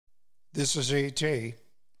This is ET.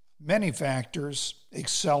 Many factors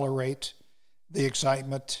accelerate the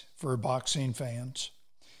excitement for boxing fans.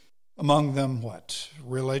 Among them, what?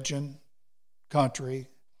 Religion, country,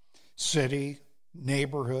 city,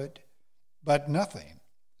 neighborhood. But nothing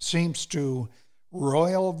seems to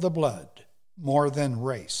roil the blood more than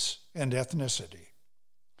race and ethnicity.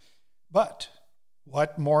 But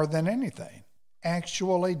what more than anything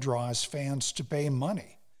actually draws fans to pay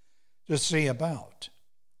money to see a bout?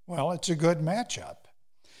 Well, it's a good matchup.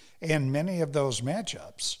 And many of those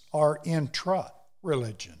matchups are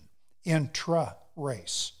intra-religion,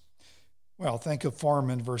 intra-race. Well, think of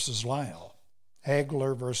Foreman versus Lyle,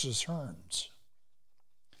 Hagler versus Hearns.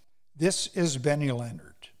 This is Benny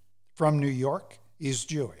Leonard. From New York, he's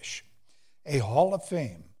Jewish. A Hall of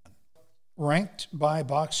Fame, ranked by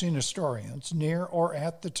boxing historians near or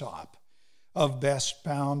at the top of best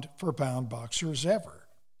pound-for-pound boxers ever.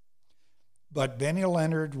 But Benny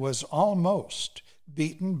Leonard was almost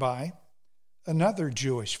beaten by another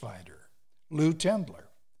Jewish fighter, Lew Tendler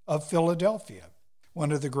of Philadelphia,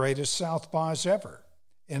 one of the greatest southpaws ever,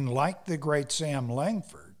 and like the great Sam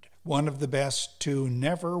Langford, one of the best to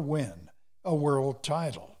never win a world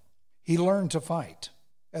title. He learned to fight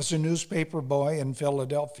as a newspaper boy in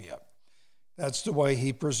Philadelphia. That's the way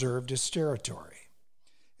he preserved his territory.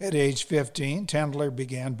 At age 15, Tendler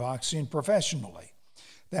began boxing professionally.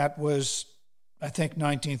 That was, I think,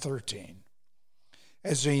 1913.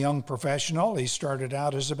 As a young professional, he started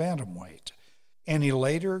out as a bantamweight, and he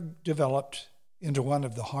later developed into one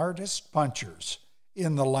of the hardest punchers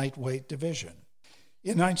in the lightweight division.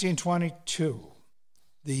 In 1922,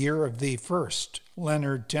 the year of the first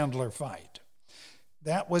Leonard-Tendler fight,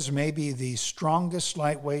 that was maybe the strongest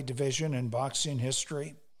lightweight division in boxing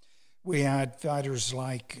history. We had fighters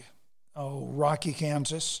like Rocky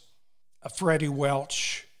Kansas, Freddie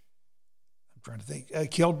Welch, I'm trying to think,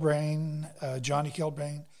 Johnny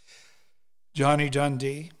Kilbrain, Johnny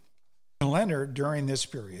Dundee. Leonard, during this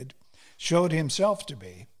period, showed himself to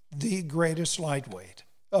be the greatest lightweight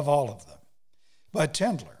of all of them. But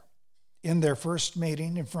Tendler, in their first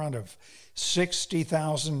meeting in front of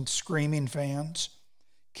 60,000 screaming fans,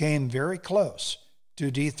 came very close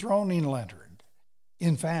to dethroning Leonard.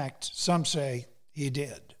 In fact, some say he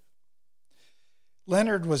did.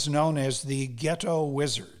 Leonard was known as the Ghetto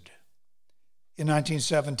Wizard. In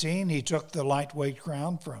 1917, he took the lightweight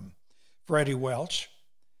crown from Freddie Welch.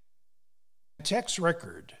 Tex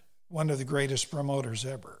Rickard, one of the greatest promoters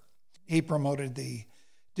ever, he promoted the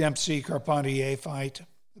Dempsey-Carpentier fight,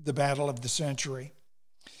 the Battle of the Century.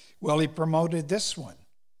 Well, he promoted this one,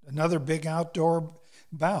 another big outdoor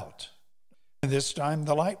bout, this time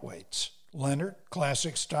the lightweights. Leonard,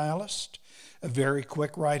 classic stylist, a very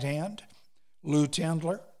quick right hand. Lew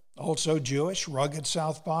Tendler, also Jewish, rugged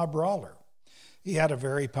southpaw brawler. He had a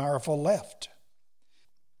very powerful left.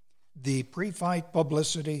 The pre-fight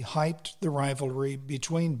publicity hyped the rivalry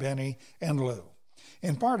between Benny and Lew,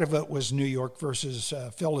 and part of it was New York versus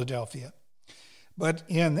Philadelphia. But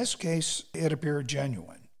in this case, it appeared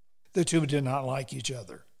genuine. The two did not like each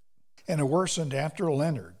other, and it worsened after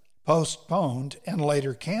Leonard postponed and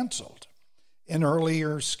later canceled an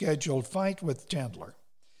earlier scheduled fight with Tendler.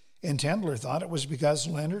 And Tendler thought it was because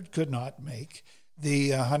Leonard could not make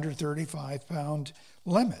the 135-pound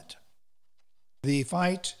limit. The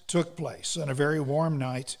fight took place on a very warm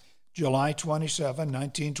night, July 27,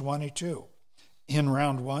 1922. In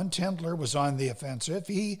round one, Tendler was on the offensive.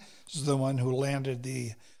 He was the one who landed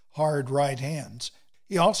the hard right hands.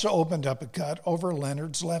 He also opened up a cut over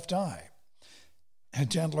Leonard's left eye. And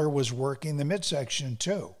Tendler was working the midsection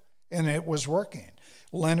too, and it was working.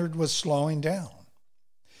 Leonard was slowing down.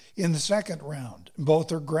 In the second round,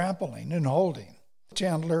 both are grappling and holding.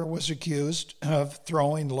 Tendler was accused of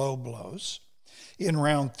throwing low blows. In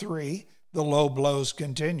round three, the low blows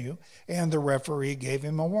continue, and the referee gave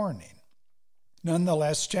him a warning.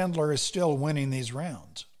 Nonetheless, Tendler is still winning these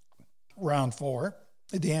rounds. Round four,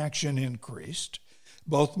 the action increased,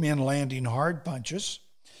 both men landing hard punches.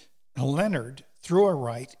 Leonard threw a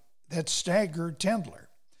right that staggered Tendler,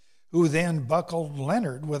 who then buckled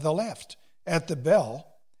Leonard with a left. At the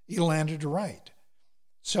bell, he landed a right.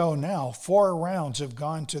 So now 4 rounds have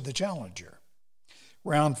gone to the challenger.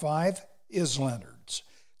 Round 5 is Leonard's.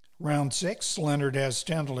 Round 6, Leonard has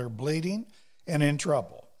Tendler bleeding and in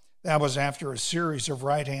trouble. That was after a series of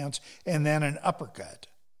right hands and then an uppercut.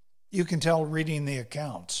 You can tell reading the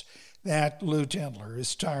accounts that Lew Tendler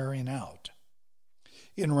is tiring out.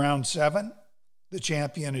 In round 7, the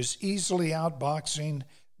champion is easily outboxing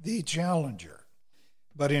the challenger.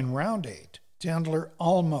 But in round 8, Tendler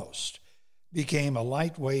almost became a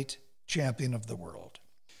lightweight champion of the world.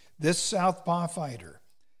 This southpaw fighter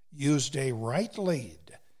used a right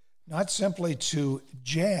lead, not simply to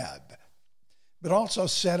jab, but also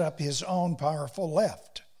set up his own powerful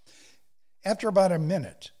left. After about a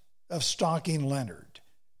minute of stalking Leonard,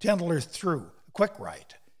 Tendler threw a quick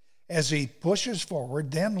right. As he pushes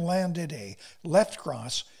forward, then landed a left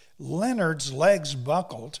cross. Leonard's legs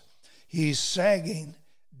buckled. He's sagging.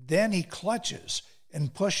 Then he clutches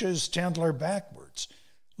and pushes Tendler backwards.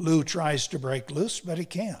 Lew tries to break loose, but he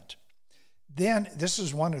can't. Then, this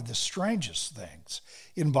is one of the strangest things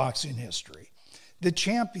in boxing history. The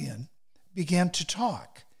champion began to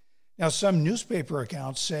talk. Now, some newspaper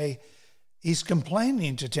accounts say he's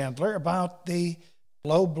complaining to Tendler about the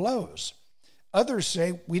low blows. Others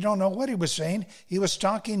say we don't know what he was saying. He was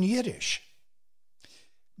talking Yiddish.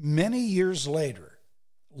 Many years later,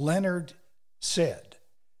 Leonard said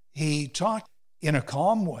he talked in a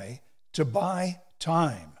calm way to buy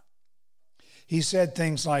time. He said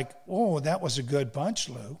things like, "Oh, that was a good punch,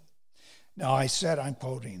 Lew." Now, I'm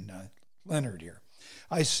quoting Leonard here.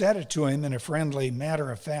 I said it to him in a friendly,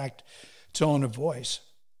 matter-of-fact tone of voice,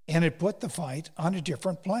 and it put the fight on a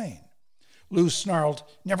different plane. Lew snarled,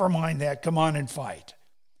 "Never mind that, come on and fight."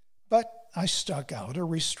 But I stuck out a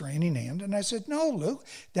restraining hand and I said, "No, Lew,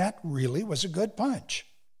 that really was a good punch.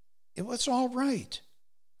 It was all right."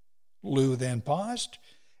 Lew then paused,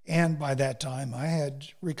 and by that time I had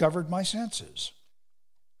recovered my senses.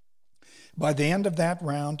 By the end of that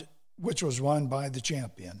round, which was won by the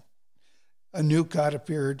champion, a new cut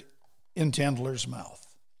appeared in Tendler's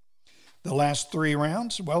mouth. The last 3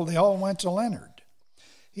 rounds, well, they all went to Leonard.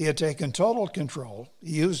 He had taken total control.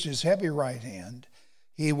 He used his heavy right hand.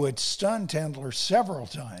 He would stun Tendler several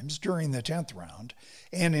times during the 10th round.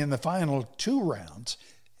 And in the final 2 rounds,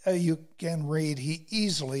 you can read he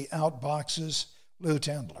easily outboxes Lew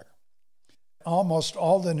Tendler. Almost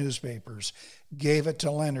all the newspapers gave it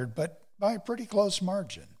to Leonard, but by a pretty close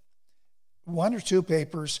margin. 1 or 2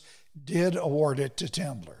 papers did award it to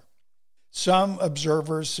Tendler. Some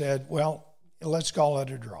observers said, well, let's call it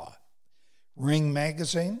a draw. Ring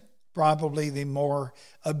magazine, probably the more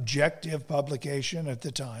objective publication at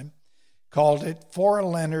the time, called it for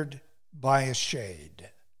Leonard by a shade.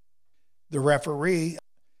 The referee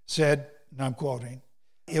said, and I'm quoting,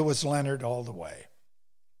 it was Leonard all the way.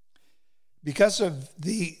 Because of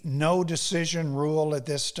the no decision rule at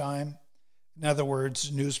this time, in other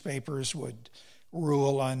words, newspapers would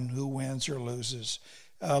rule on who wins or loses,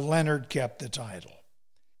 Leonard kept the title.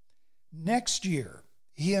 Next year,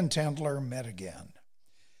 he and Tendler met again.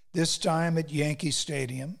 This time at Yankee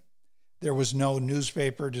Stadium, there was no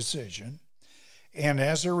newspaper decision, and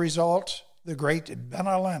as a result, the great Benny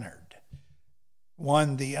Leonard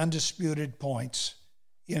won the undisputed points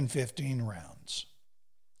in 15 rounds.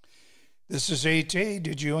 This is AT.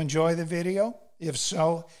 Did you enjoy the video? If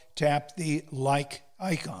so, tap the like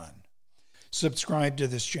icon. Subscribe to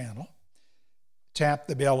this channel. Tap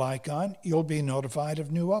the bell icon. You'll be notified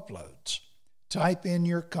of new uploads. Type in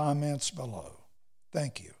your comments below.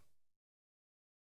 Thank you.